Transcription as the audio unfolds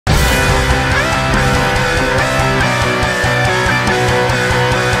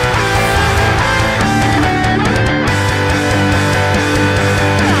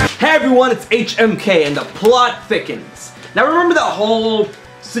Hey everyone, it's HMK and the plot thickens. Now remember that whole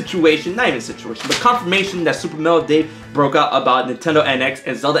situation, not even situation, but confirmation that Super Metal Dave broke out about Nintendo NX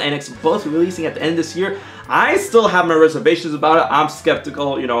and Zelda NX both releasing at the end of this year. I still have my reservations about it. I'm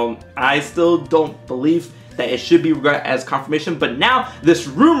skeptical, you know, I still don't believe that it should be regarded as confirmation, but now this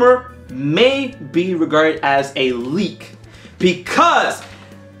rumor may be regarded as a leak because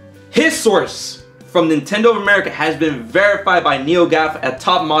his source from Nintendo of America has been verified by NeoGaf, a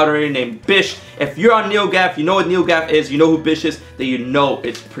top moderator named Bish. If you're on NeoGaf, you know what NeoGaf is, you know who Bish is, then you know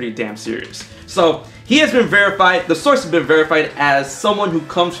it's pretty damn serious. So he has been verified, the source has been verified as someone who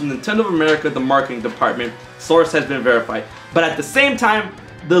comes from Nintendo of America, the marketing department. Source has been verified. But at the same time,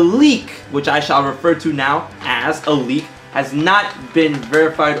 the leak, which I shall refer to now as a leak, has not been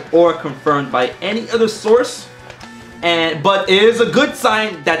verified or confirmed by any other source. But it is a good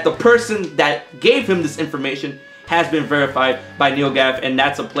sign that the person that gave him this information has been verified by NeoGaf, and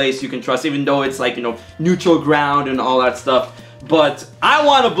that's a place you can trust, even though it's like, you know, neutral ground and all that stuff. But I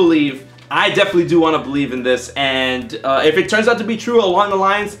want to believe, I definitely do want to believe in this, and if it turns out to be true along the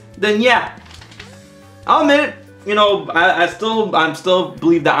lines, then yeah, I'll admit it. You know, I'm still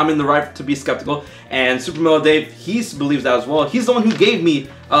believe that I'm in the right to be skeptical, and Super Metal Dave, he believes that as well. He's the one who gave me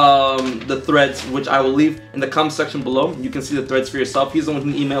the threads, which I will leave in the comment section below. You can see the threads for yourself. He's the one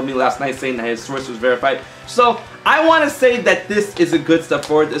who emailed me last night saying that his source was verified. So I want to say that this is a good step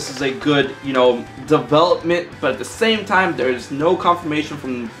forward. This is a good, you know, development, but at the same time, there is no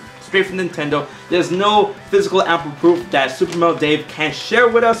confirmation straight from Nintendo. There's no physical ample proof that Super Metal Dave can share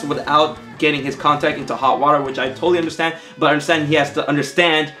with us without getting his contact into hot water, which I totally understand, but I understand he has to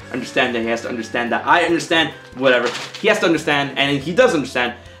understand that he has to understand that I understand, whatever. He has to understand, and he does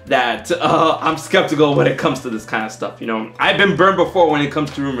understand, that I'm skeptical when it comes to this kind of stuff. You know, I've been burned before when it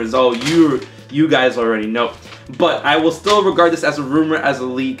comes to rumors. Oh, you guys already know. But I will still regard this as a rumor, as a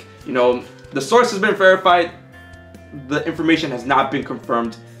leak. You know, the source has been verified. The information has not been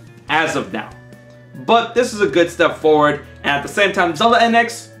confirmed as of now. But this is a good step forward, and at the same time, Zelda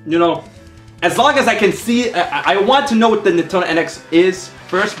NX, you know, as long as I can see, I want to know what the Nintendo NX is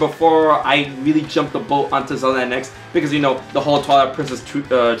first before I really jump the boat onto Zelda NX, because, you know, the whole Twilight Princess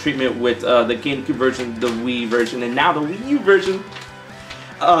treatment with the GameCube version, the Wii version, and now the Wii U version,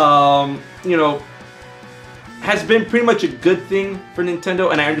 you know, has been pretty much a good thing for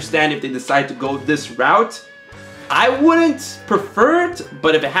Nintendo, and I understand if they decide to go this route. I wouldn't prefer it,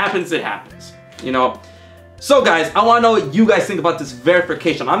 but if it happens, it happens, you know. So guys, I want to know what you guys think about this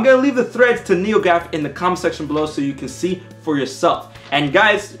verification. I'm going to leave the threads to NeoGaf in the comment section below so you can see for yourself. And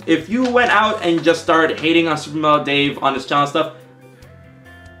guys, if you went out and just started hating on Super Metal Dave on his channel stuff,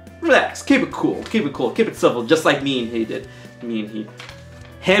 relax, keep it cool, keep it civil, just like me and he did.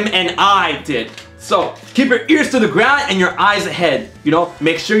 Him and I did. So, keep your ears to the ground and your eyes ahead. You know,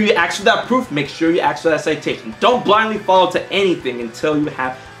 make sure you ask for that proof, make sure you ask for that citation. Don't blindly follow to anything until you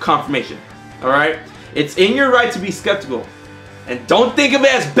have confirmation. Alright? It's in your right to be skeptical. And don't think of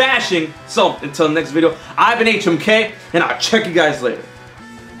it as bashing. So, until the next video, I've been HMK, and I'll check you guys later.